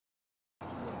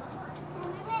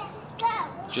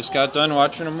Just got done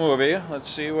watching a movie. Let's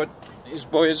see what these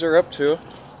boys are up to.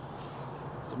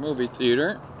 The movie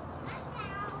theater.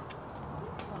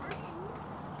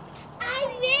 I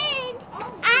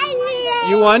win!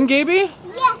 You won, Gaby?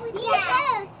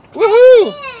 Yeah.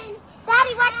 Woohoo!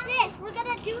 Daddy, watch this. We're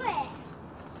gonna do it.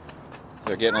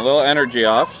 They're getting a little energy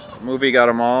off. Movie got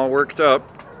them all worked up.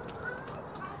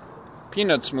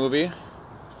 Peanuts movie.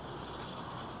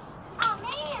 Oh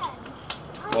man!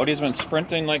 Bodhi's been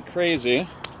sprinting like crazy.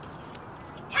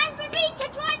 Time for me to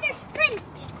join the sprint.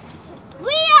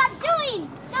 We are doing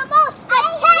the most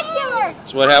spectacular.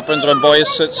 That's what happens when boys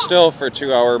sit still for a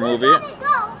 2-hour movie. We're gonna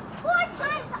go 4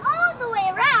 times all the way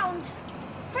around.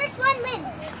 First one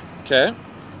wins. Okay.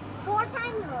 4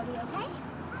 times, Bodhi, okay?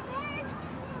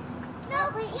 No,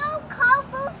 but you'll call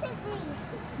both of me.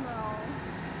 No.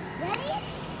 Ready?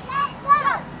 Let's go.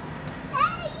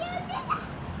 Hey, you did it.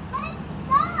 Let's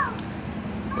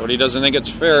go. Bodhi doesn't think it's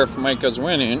fair if Micah's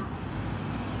winning.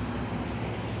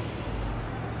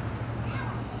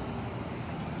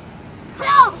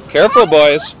 No. Careful,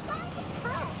 boys.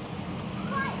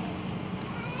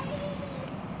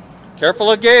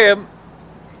 Careful of Gabe.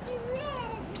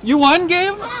 You won,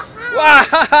 Gabe?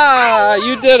 Wow!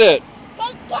 You did it.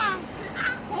 Take down.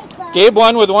 Gabe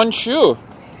won with 1 shoe.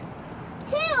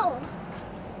 2.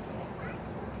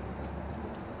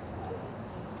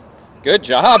 Good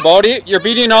job, Bodhi. You're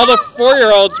beating all the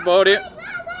 4-year-olds, Bodhi.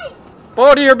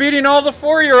 Bodhi, you're beating all the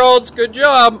 4-year-olds. Good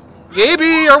job.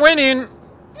 Gaby, you're winning.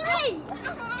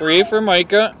 3 for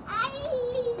Micah.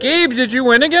 Gabe, did you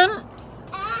win again?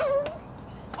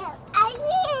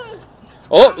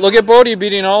 Oh, look at Bodhi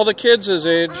beating all the kids his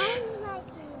age.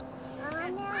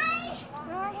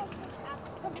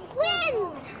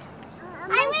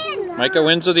 I win. Micah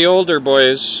wins of the older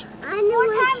boys. 4 times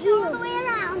all the way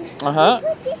around. Uh-huh.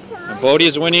 And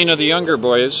Bodhi's winning of the younger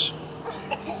boys.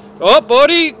 Oh,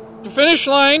 Bodhi, the finish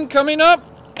line coming up.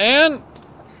 And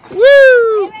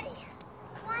woo! Ready?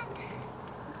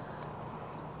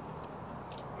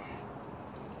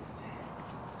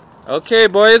 1. Okay,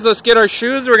 boys, let's get our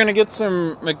shoes. We're going to get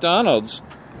some McDonald's.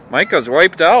 Micah's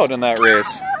wiped out in that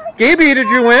race. Gaby, did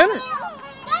you win? Guys,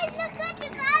 look at the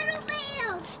car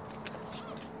wheels.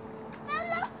 Now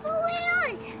look for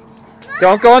wheels.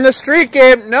 Don't go on the street,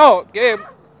 Gabe. No, Gabe,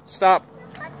 stop.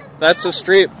 That's the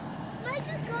street.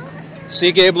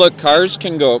 See, Gabe, look, cars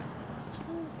can go.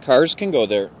 Cars can go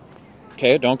there.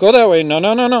 Okay, don't go that way. No,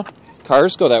 no, no, no.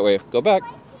 Cars go that way. Go back.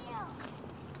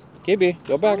 Gaby,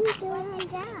 go back.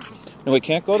 No, we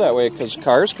can't go that way because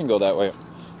cars can go that way.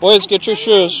 Boys, get your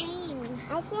shoes.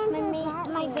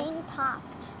 My vein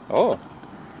popped. Oh,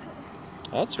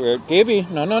 that's weird. Gaby,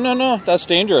 no, no, no, no. That's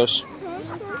dangerous.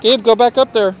 Gabe, go back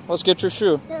up there. Let's get your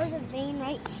shoe. There was a vein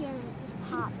right here and it just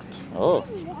popped. Oh.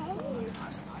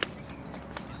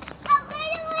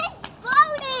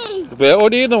 Exploding!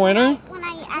 Bodhi, the winner? When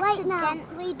I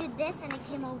accidentally did this and it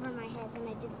came over my head and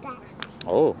I did that.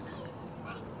 Oh.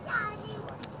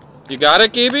 You got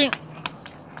it, Gaby?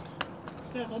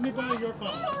 Steph, let me borrow your phone.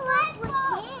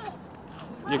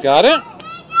 You got it?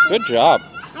 Good job.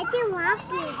 I can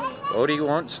walk with it. Bodhi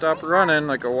won't stop running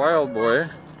like a wild boy.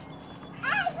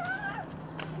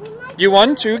 You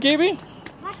won too, Gaby?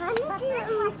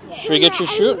 Should we get your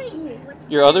shoe?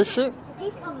 Your other shoe?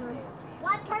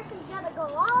 One person's gonna go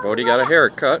all Bodhi got a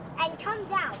haircut. and come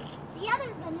down. The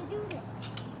other's gonna do this.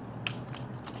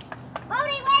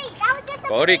 Bodhi, wait! That was just a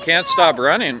Bodhi can't stop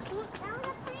running. That was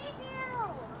a preview.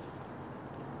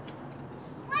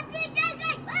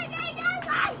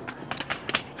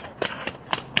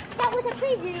 That was a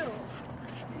preview.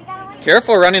 We gotta wait.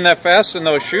 Careful running that fast in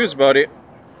those shoes, Bodhi.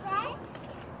 Set,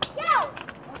 go!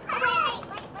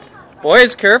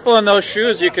 Boys, careful in those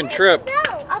shoes. You can trip. No.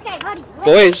 Okay, Bodhi.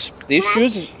 Boys, these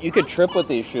shoes, you could trip with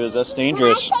these shoes. That's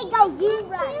dangerous. When I say go, you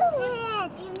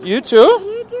run. You too?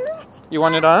 You do it. You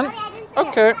want it on? Okay, I didn't say it.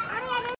 Okay.